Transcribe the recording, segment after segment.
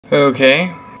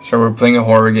Okay, so we're playing a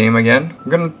horror game again. I'm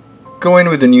gonna go in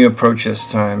with a new approach this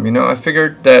time. You know, I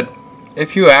figured that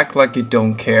if you act like you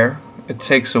don't care, it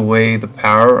takes away the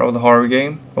power of the horror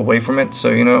game, away from it. So,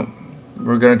 you know,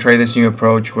 we're gonna try this new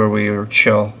approach where we're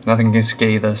chill. Nothing can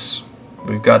scathe us.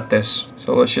 We've got this.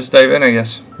 So let's just dive in, I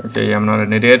guess. Okay, I'm not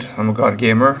an idiot. I'm a god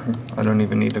gamer. I don't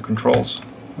even need the controls.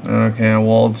 Okay, a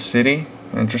walled city.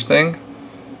 Interesting.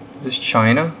 Is this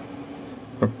China?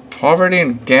 Where poverty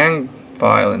and gang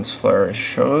violence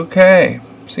flourish. Okay,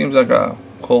 seems like a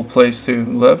cool place to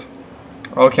live.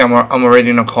 Okay, I'm already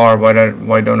in a car. Why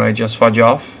don't I just fudge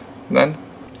off then?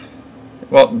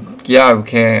 Well, yeah,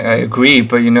 okay, I agree,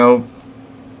 but you know,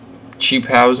 cheap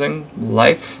housing,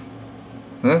 life,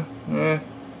 I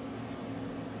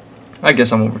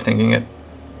guess I'm overthinking it.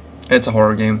 It's a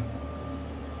horror game.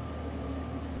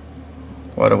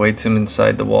 What awaits him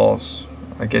inside the walls?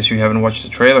 I guess you haven't watched the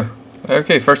trailer.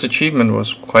 Okay, first achievement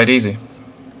was quite easy.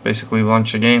 Basically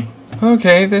launch the game.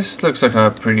 Okay, this looks like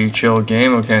a pretty chill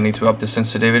game. Okay, I need to up the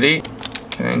sensitivity.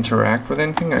 Can I interact with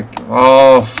anything?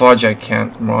 Oh, fudge, I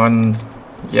can't run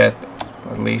yet,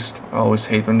 at least. I always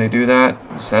hate when they do that.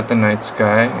 Is that the night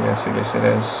sky? Yes, I guess it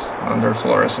is. Under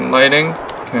fluorescent lighting.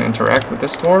 Can I interact with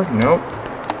this door? Nope.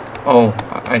 Oh,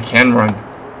 I can run.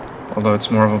 Although it's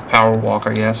more of a power walk,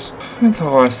 I guess.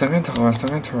 Interesting.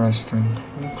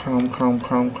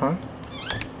 Okay.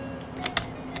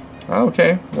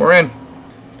 Okay, we're in.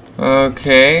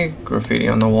 Okay, graffiti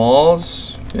on the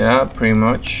walls. Yeah, pretty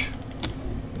much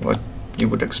what you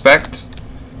would expect.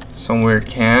 Some weird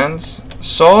cans.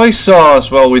 Soy sauce!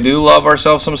 Well, we do love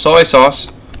ourselves some soy sauce.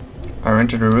 I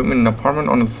rented a room in an apartment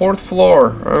on the 4th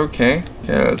floor. Okay.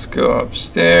 Okay, let's go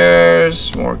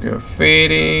upstairs. More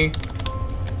graffiti.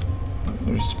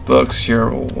 There's books here.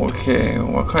 Okay,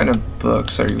 what kind of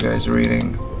books are you guys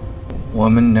reading?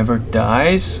 Woman Never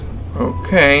Dies?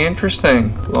 Okay,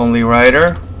 interesting. Lonely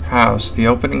Rider. House. The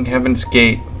Opening Heaven's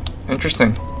Gate.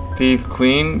 Interesting. Thief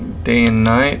Queen. Day and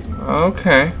Night.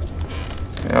 Okay.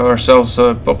 We have ourselves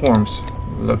bookworms.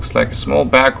 Looks like a small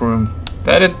back room.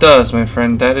 That it does, my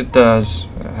friend. That it does.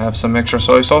 Have some extra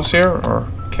soy sauce here, or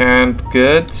canned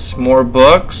goods. More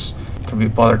books. Can be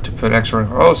bothered to put extra.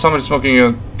 Oh, somebody's smoking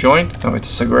a joint. No, it's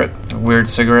a cigarette. A weird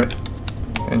cigarette.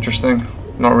 Interesting.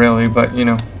 Not really, but you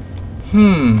know.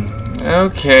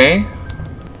 Okay.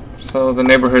 So the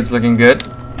neighborhood's looking good.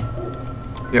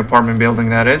 The apartment building,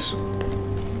 that is.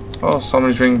 Oh,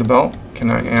 somebody's ringing the bell. Can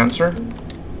I answer?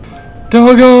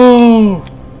 Doggo!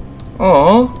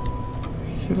 Oh,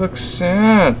 he looks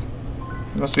sad.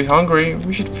 He must be hungry.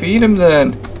 We should feed him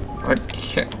then. I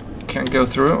can't go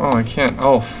through. Oh, I can't.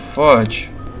 Oh, fudge.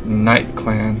 Night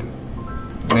Clan.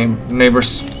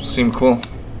 Neighbors seem cool.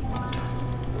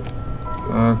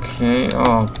 Okay.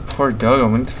 Oh, poor Doggo.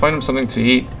 We need to find him something to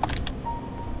eat.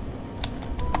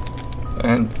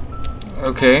 And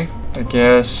okay, I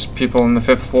guess people on the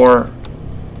 5th floor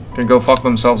can go fuck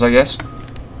themselves, I guess.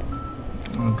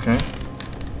 Okay.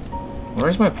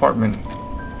 Where's my apartment?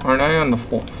 Aren't I on the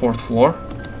 4th floor?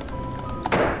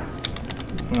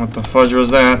 What the fudge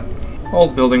was that?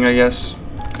 Old building, I guess.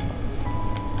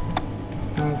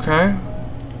 Okay.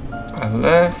 I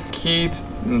left key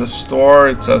in the store.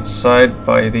 It's outside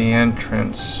by the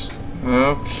entrance.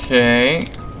 Okay.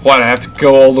 What? I have to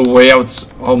go all the way out?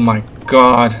 Oh my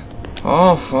god.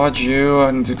 Oh, fudge you.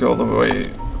 I need to go all the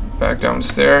way back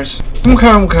downstairs.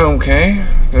 Okay.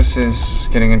 This is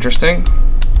getting interesting.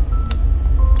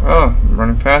 Oh, I'm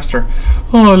running faster.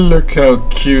 Oh, look how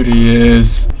cute he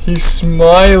is. He's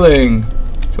smiling.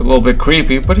 It's a little bit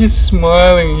creepy, but he's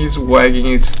smiling. He's wagging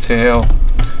his tail.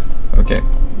 Okay.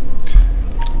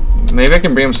 Maybe I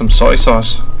can bring him some soy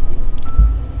sauce.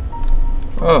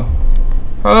 Oh.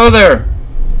 Hello there.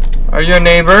 Are you a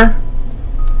neighbor?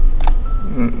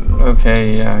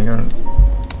 Okay, yeah, you're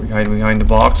hiding behind the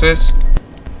boxes.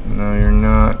 No, you're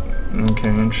not. Okay,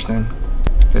 interesting.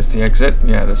 Is this the exit?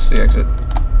 Yeah, this is the exit.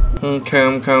 Come.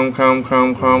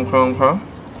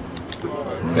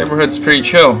 Neighborhood's pretty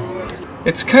chill.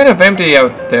 It's kind of empty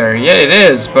out there. Yeah, it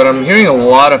is, but I'm hearing a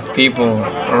lot of people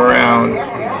around.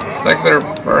 It's like they're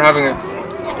having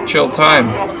a chill time.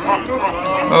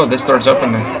 Oh, this door's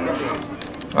open now.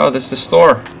 Oh, this is the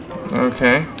store.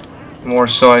 Okay. More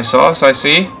soy sauce, I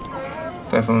see.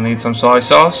 Definitely need some soy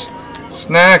sauce.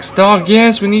 Snacks, dog,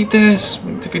 yes, we need this.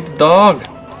 We need to feed the dog.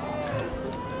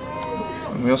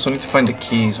 We also need to find the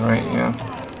keys, right? Yeah.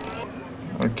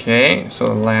 Okay, so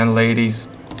the landlady's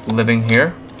living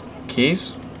here.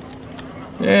 Keys?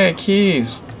 Yeah,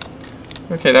 keys.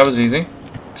 Okay, that was easy.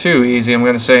 Too easy, I'm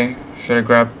gonna say. Should I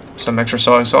grab some extra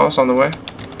soy sauce on the way?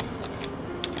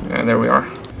 Yeah, there we are.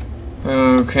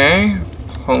 Okay.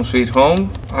 Home sweet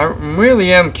home. I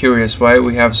really am curious why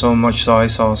we have so much soy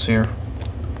sauce here.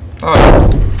 Oh,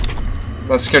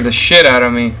 that scared the shit out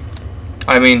of me.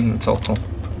 I mean, Toggle.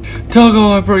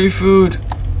 Toggle, I brought you food.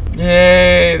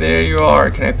 Yay, there you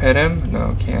are. Can I pet him?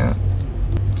 No, can't.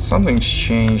 Something's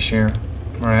changed here,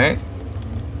 right?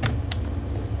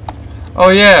 Oh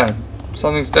yeah,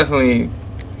 something's definitely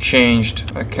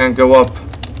changed. I can't go up.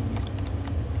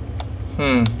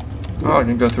 Oh, I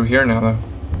can go through here now though.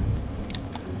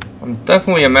 I'm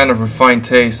definitely a man of refined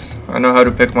taste. I know how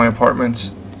to pick my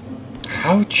apartments.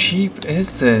 How cheap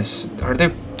is this? Are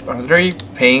they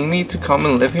paying me to come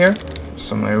and live here?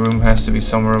 So my room has to be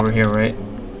somewhere over here, right?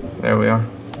 There we are.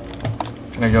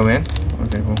 Can I go in?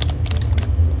 Okay, cool.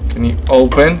 Can you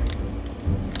open?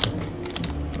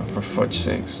 Oh, for fudge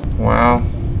sakes. Wow.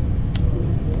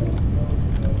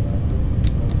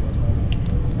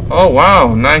 Oh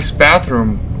wow, nice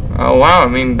bathroom. Oh wow, I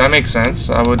mean that makes sense.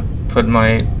 I would put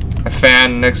a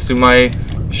fan next to my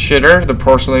shitter, the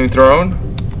porcelain throne,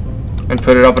 and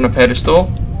put it up on a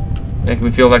pedestal. Make me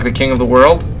feel like the king of the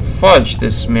world. Fudge,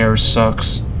 this mirror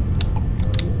sucks.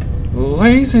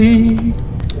 Lazy.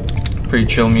 Pretty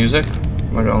chill music,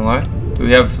 I'm not gonna lie. Do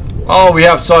we have... Oh, we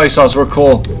have soy sauce, we're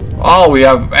cool. Oh, we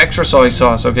have extra soy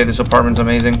sauce. Okay, this apartment's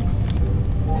amazing.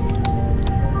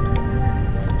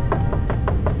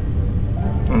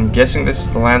 I'm guessing this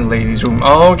is the landlady's room.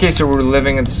 Oh, okay, so we're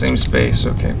living in the same space.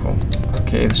 Okay, cool.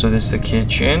 Okay, so this is the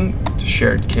kitchen, the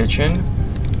shared kitchen.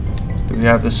 Do we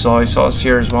have the soy sauce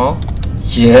here as well?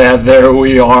 Yeah, there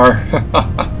we are.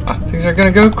 Things are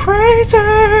gonna go crazy.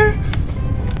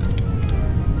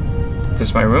 Is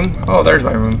this my room? Oh, there's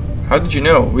my room. How did you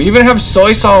know? We even have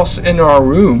soy sauce in our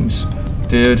rooms.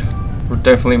 Dude, we're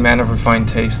definitely men of refined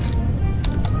taste.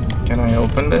 Can I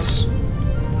open this?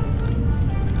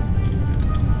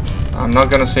 I'm not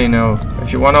gonna say no.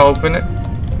 If you want to open it.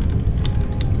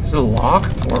 Is it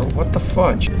locked or what the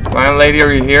fudge? Landlady,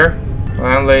 are you here?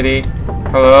 Landlady,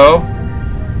 hello?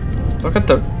 Look at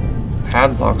the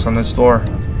padlocks on this door.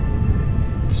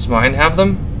 Does mine have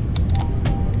them?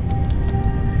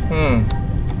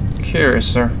 Curious,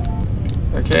 sir.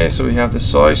 Okay, so we have the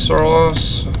soy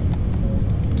sauce.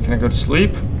 Can I go to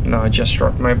sleep? No, I just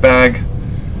dropped my bag,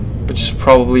 which is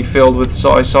probably filled with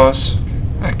soy sauce.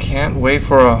 I can't wait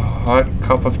for a hot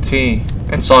cup of tea.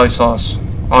 And soy sauce.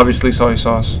 Obviously soy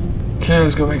sauce. Okay,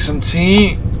 let's go make some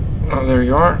tea. Oh, there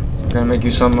you are. I'm gonna make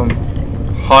you some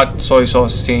hot soy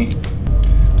sauce tea.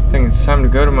 I think it's time to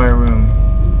go to my room,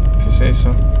 if you say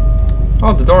so.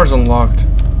 Oh, the door's unlocked.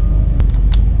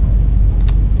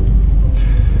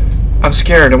 I'm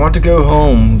scared. I want to go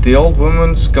home. The old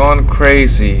woman's gone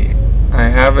crazy. I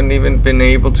haven't even been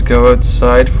able to go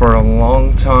outside for a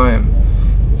long time.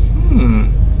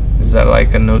 Is that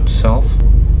like a note to self?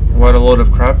 What a load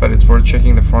of crap, but it's worth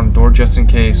checking the front door just in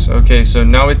case. Okay, so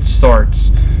now it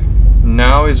starts.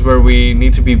 Now is where we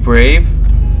need to be brave,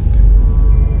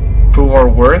 prove our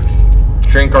worth,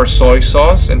 drink our soy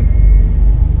sauce, and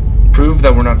prove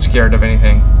that we're not scared of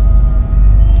anything.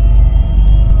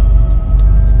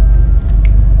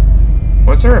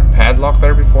 Was there a padlock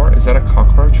there before? Is that a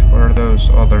cockroach? What are those?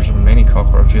 Oh, there's many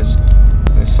cockroaches.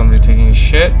 Is somebody taking a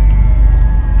shit?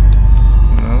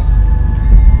 No.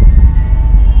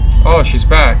 Oh, she's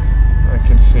back. I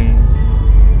can see.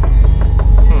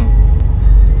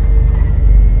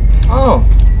 Oh!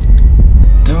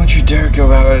 Don't you dare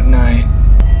go out at night.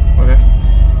 Okay.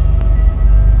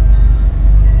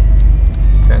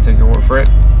 Can I take your word for it?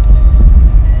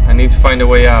 I need to find a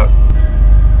way out.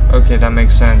 Okay, that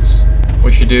makes sense.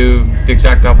 We should do the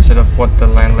exact opposite of what the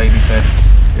landlady said.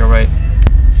 You're right.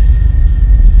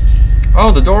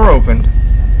 Oh, the door opened.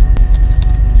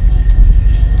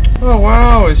 Oh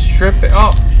wow, it's dripping.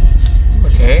 Oh,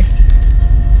 okay.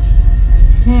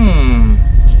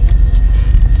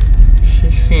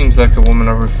 She seems like a woman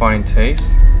of refined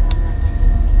taste.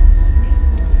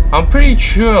 I'm pretty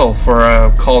chill for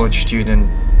a college student.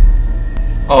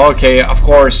 Oh, okay, of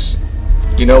course.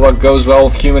 You know what goes well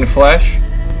with human flesh?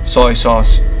 Soy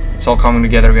sauce. It's all coming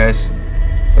together, guys.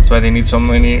 That's why they need so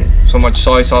much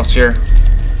soy sauce here.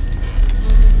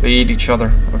 They eat each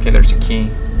other. Okay, there's a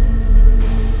key.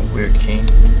 A weird key.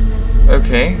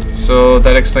 Okay, so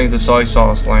that explains the soy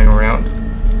sauce lying around.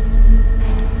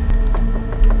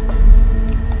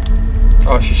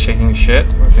 Oh, she's shaking shit.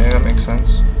 Okay, that makes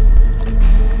sense.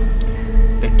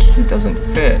 The key doesn't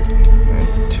fit.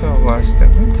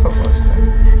 Interesting.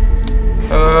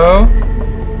 Hello?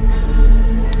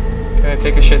 Can I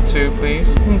take a shit too,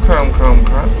 please? Crumb.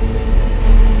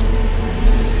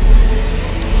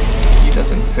 Key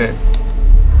doesn't fit.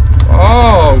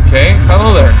 Oh, okay.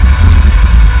 Hello there.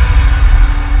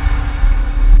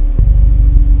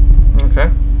 Okay.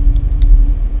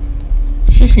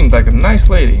 She seemed like a nice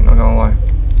lady, not gonna lie.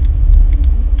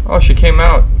 Oh, she came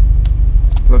out.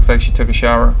 Looks like she took a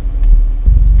shower.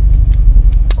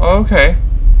 Okay.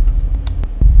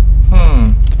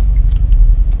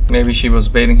 Maybe she was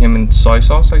bathing him in soy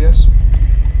sauce, I guess.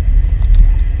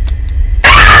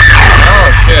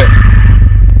 Oh, shit.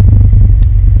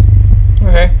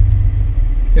 Okay.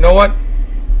 You know what?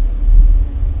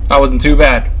 That wasn't too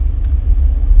bad.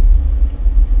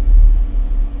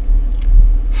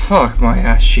 Fuck, my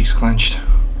ass cheeks clenched.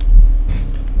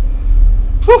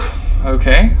 Whew.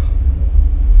 Okay.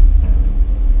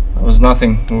 That was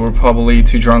nothing. We were probably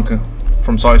too drunk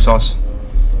from soy sauce.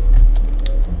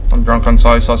 I'm drunk on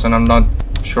soy sauce and I'm not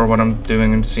sure what I'm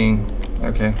doing and seeing.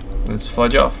 Okay, let's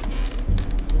fudge off.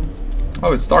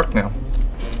 Oh, it's dark now.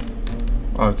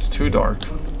 Oh, it's too dark.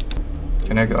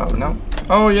 Can I go out now?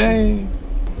 Oh, yay!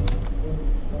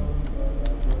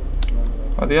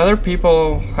 Are the other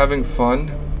people having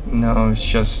fun? No, it's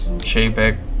just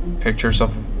JPEG pictures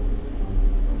of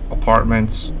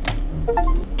apartments.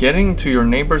 Getting to your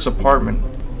neighbor's apartment.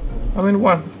 I mean,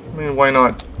 what? I mean, why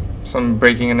not? Some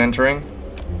breaking and entering.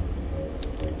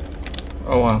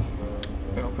 Oh wow,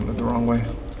 I opened it the wrong way.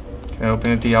 Can I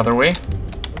open it the other way?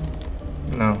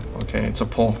 No. Okay, it's a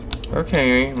pull.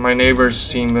 Okay, my neighbors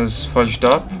seem as fudged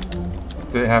up.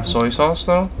 Do they have soy sauce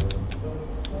though?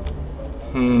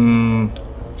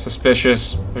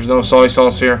 Suspicious. There's no soy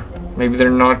sauce here. Maybe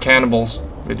they're not cannibals.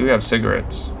 They do have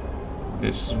cigarettes.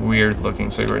 This weird looking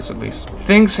cigarettes at least.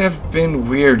 Things have been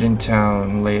weird in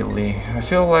town lately. I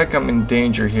feel like I'm in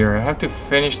danger here. I have to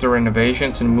finish the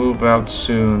renovations and move out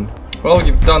soon. Well,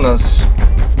 you've done a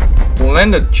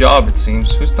splendid job, it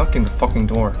seems. Who's knocking the fucking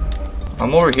door?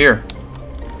 I'm over here.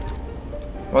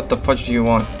 What the fudge do you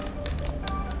want?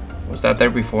 Was that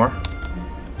there before?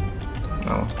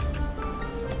 No.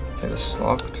 Okay, this is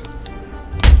locked.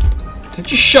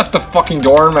 Did you shut the fucking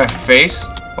door in my face?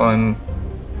 Well,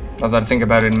 now that I think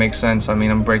about it, it makes sense. I mean,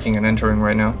 I'm breaking and entering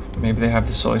right now. Maybe they have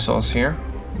the soy sauce here?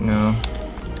 No.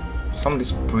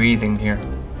 Somebody's breathing here.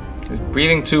 They're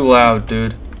breathing too loud,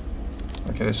 dude.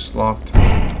 Okay, this is locked.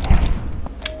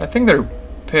 I think they're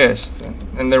pissed,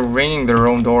 and they're ringing their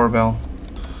own doorbell.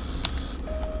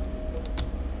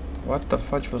 What the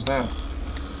fudge was that?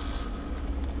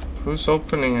 Who's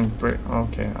opening and break?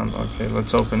 Okay, okay.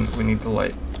 Let's open. We need the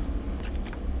light.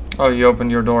 Oh, you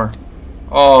opened your door.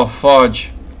 Oh,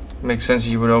 fudge. Makes sense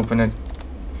you would open it.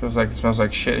 Feels like it smells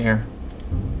like shit here.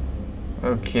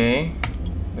 Okay.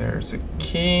 There's a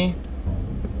key.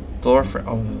 The door for.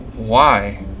 Oh,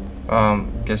 why?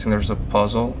 Guessing there's a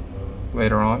puzzle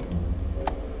later on.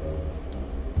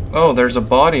 Oh, there's a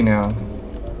body now.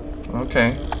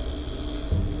 Okay.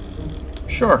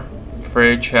 Sure.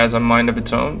 Fridge has a mind of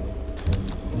its own.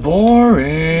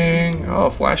 Boring. Oh,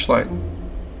 flashlight.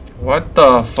 What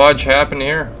the fudge happened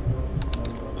here?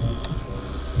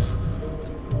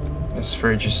 This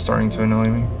fridge is starting to annoy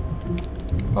me.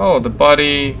 Oh, the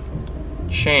body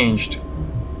changed.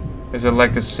 Is it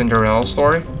like a Cinderella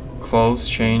story? Clothes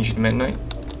changed at midnight?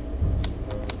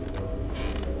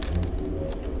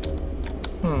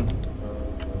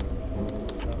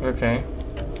 Okay.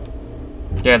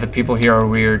 Yeah, the people here are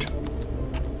weird.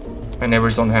 My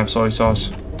neighbors don't have soy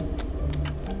sauce.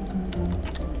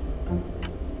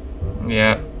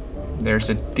 Yeah, there's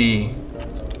a D.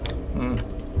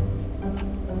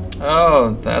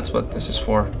 Oh, that's what this is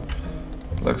for.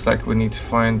 Looks like we need to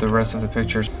find the rest of the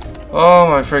pictures. Oh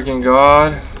my freaking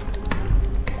god.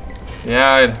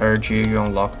 Yeah, I'd heard you. You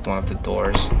unlocked one of the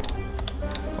doors.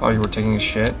 Oh, you were taking a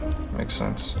shit? Makes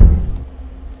sense.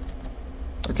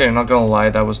 Okay, I'm not gonna lie,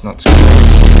 that was not scary.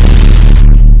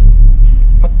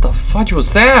 What the fudge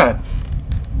was that?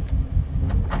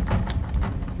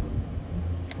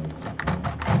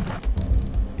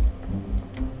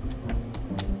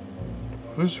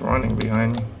 Who's running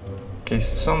behind me? Okay,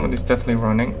 somebody's definitely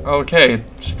running. Okay,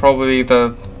 it's probably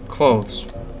the clothes.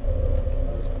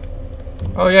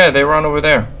 Oh yeah, they run over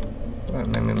there. That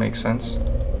maybe makes sense.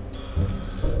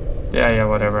 Yeah,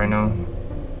 whatever, I know.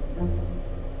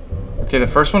 Okay, the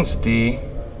first one's D.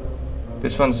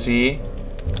 This one's Z.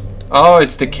 Oh,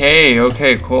 it's the K.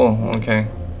 Okay, cool. Okay.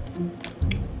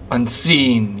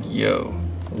 Unseen, yo.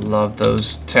 Love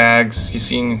those tags you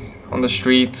see on the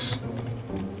streets.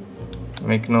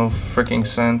 Make no freaking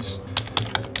sense.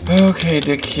 Okay,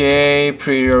 decay,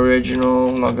 pretty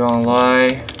original, not gonna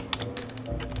lie.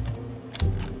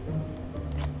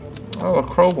 Oh, a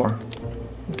crowbar.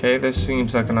 Okay, this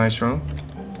seems like a nice room.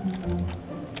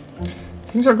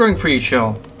 Things are going pretty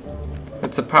chill.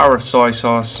 It's the power of soy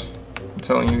sauce. I'm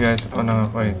telling you guys. Oh no,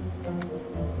 wait.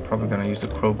 Probably gonna use the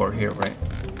crowbar here, right?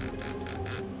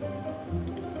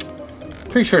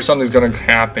 Pretty sure something's gonna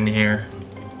happen here.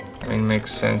 I mean, it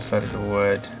makes sense that it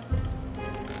would.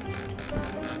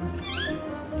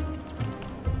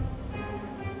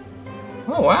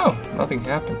 Oh wow, nothing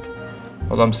happened.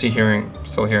 Although I'm still hearing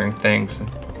things.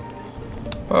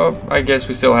 Well, I guess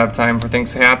we still have time for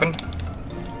things to happen.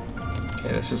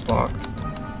 Okay, this is locked.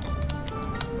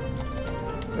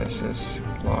 This is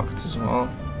locked as well.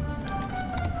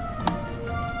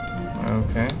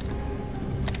 Okay.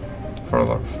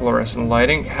 For fluorescent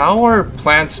lighting. How are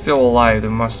plants still alive? They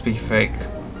must be fake.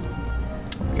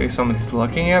 Okay, somebody's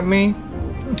looking at me.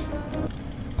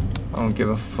 I don't give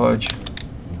a fudge.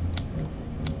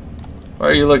 What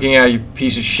are you looking at, you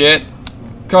piece of shit?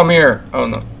 Come here. Oh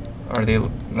no. Are they?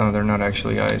 No, they're not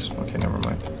actually eyes. Okay, never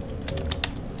mind.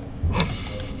 I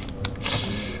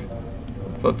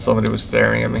thought somebody was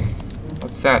staring at me.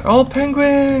 What's that? Oh,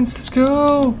 penguins! Let's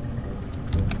go!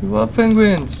 We love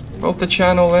penguins. Both the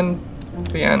channel and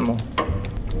the animal.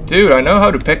 Dude, I know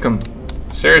how to pick them.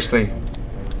 Seriously.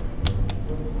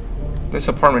 This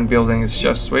apartment building is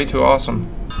just way too awesome.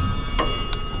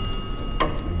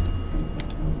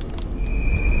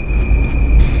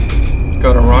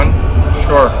 Gotta run?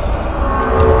 Sure.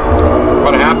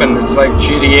 What happened? It's like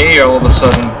GTA all of a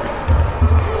sudden.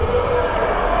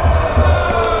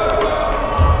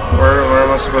 Where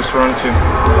am I supposed to run to?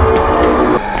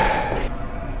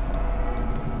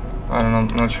 I don't know,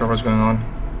 I'm not sure what's going on.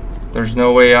 There's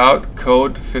no way out.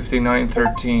 Code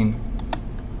 5913.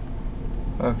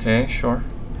 Okay, sure.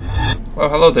 Well,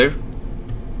 hello there.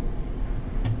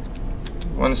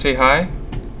 Wanna say hi?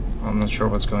 I'm not sure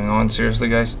what's going on, seriously,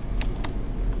 guys.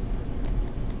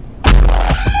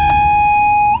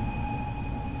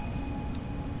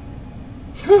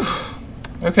 Whew.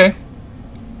 Okay.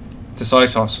 It's a soy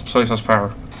sauce. Soy sauce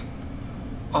power.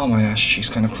 Oh my gosh, she's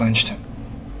kind of clenched.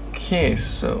 Okay,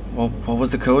 so what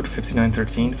was the code?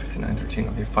 5913? 5913.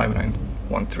 Okay,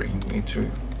 5913. We need to.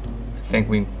 I think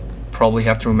we probably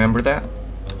have to remember that.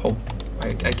 Hope.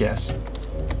 I guess.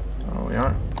 Oh, we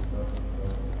are.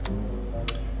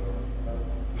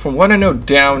 From what I know,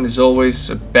 down is always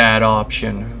a bad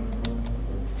option.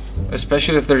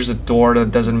 Especially if there's a door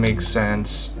that doesn't make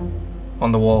sense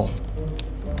on the wall.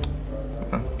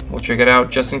 We'll check it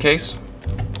out just in case.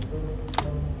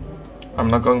 I'm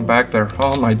not going back there.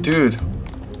 Oh my dude.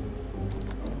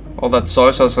 All that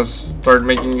soy sauce has started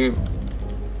making you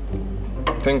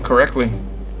think correctly.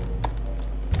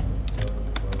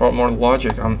 Brought more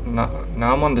logic. Now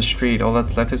I'm on the street. All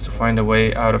that's left is to find a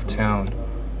way out of town.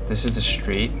 This is the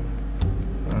street?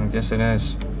 I guess it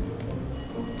is.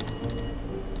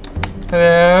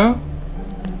 Hello?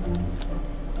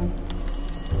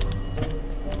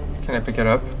 Can I pick it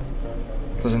up?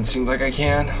 Doesn't seem like I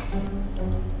can.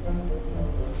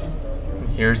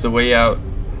 Here's the way out.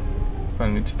 I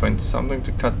need to find something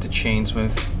to cut the chains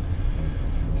with.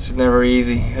 This is never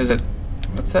easy, is it?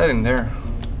 What's that in there?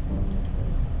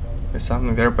 There's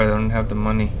something there, but I don't have the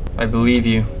money. I believe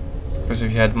you. Because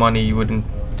if you had money, you wouldn't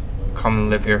come and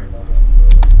live here.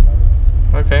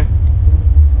 Okay.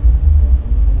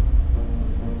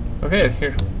 Okay,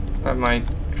 here. I have my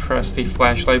trusty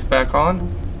flashlight back on.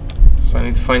 So I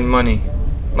need to find money.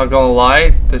 Not gonna lie,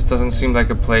 this doesn't seem like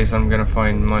a place I'm gonna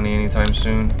find money anytime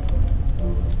soon.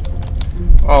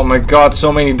 Oh my god,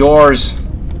 so many doors.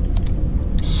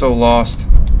 So lost.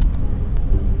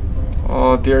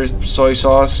 Oh, dear soy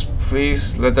sauce,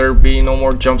 please let there be no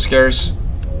more jump scares.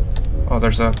 Oh,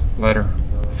 there's a letter.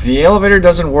 The elevator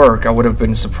doesn't work. I would have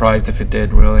been surprised if it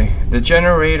did, really. The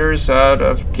generator's out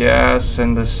of gas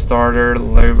and the starter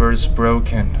lever's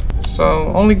broken. So,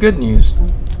 only good news.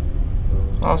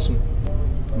 Awesome.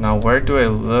 Now where do I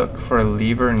look for a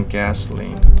lever and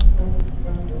gasoline?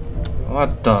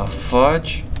 What the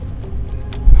fudge?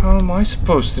 How am I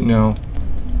supposed to know?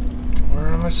 Where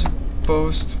am I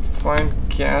supposed to find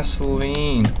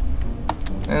gasoline?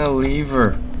 And a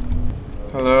lever?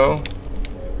 Hello?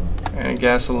 Any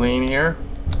gasoline here?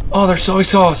 Oh, there's soy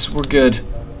sauce! We're good.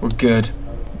 We're good.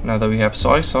 Now that we have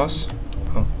soy sauce.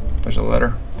 Oh, there's a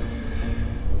letter.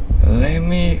 Let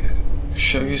me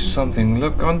show you something.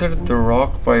 Look under the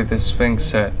rock by the swing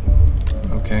set.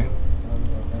 Okay.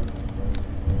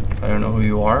 I don't know who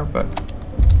you are, but...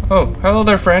 Oh, hello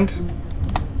there, friend.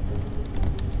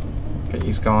 Okay,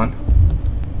 he's gone.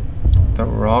 The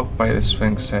rock by the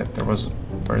swing set. There was...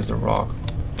 Where's the rock?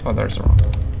 Oh, there's the rock.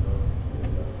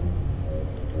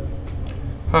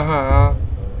 Haha.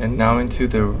 And now into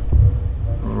the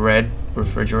red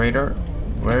refrigerator.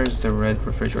 Where's the red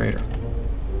refrigerator?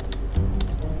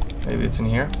 Maybe it's in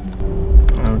here?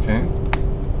 Okay.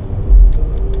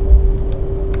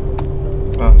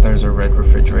 Oh, there's a red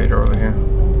refrigerator over here.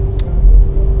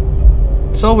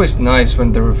 It's always nice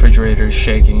when the refrigerator is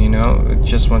shaking, you know? It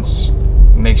just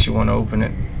makes you want to open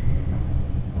it.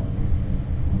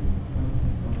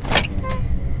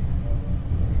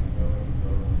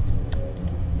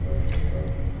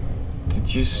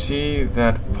 Did you see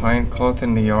that pine cloth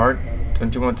in the yard?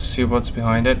 Don't you want to see what's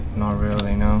behind it? Not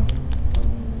really, no.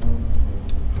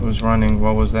 Who's running?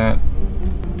 What was that?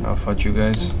 I'll fight you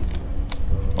guys.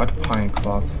 What pine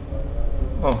cloth?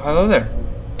 Oh, hello there.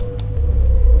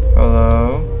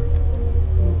 Hello.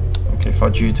 Okay,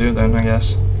 fought you too then, I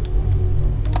guess.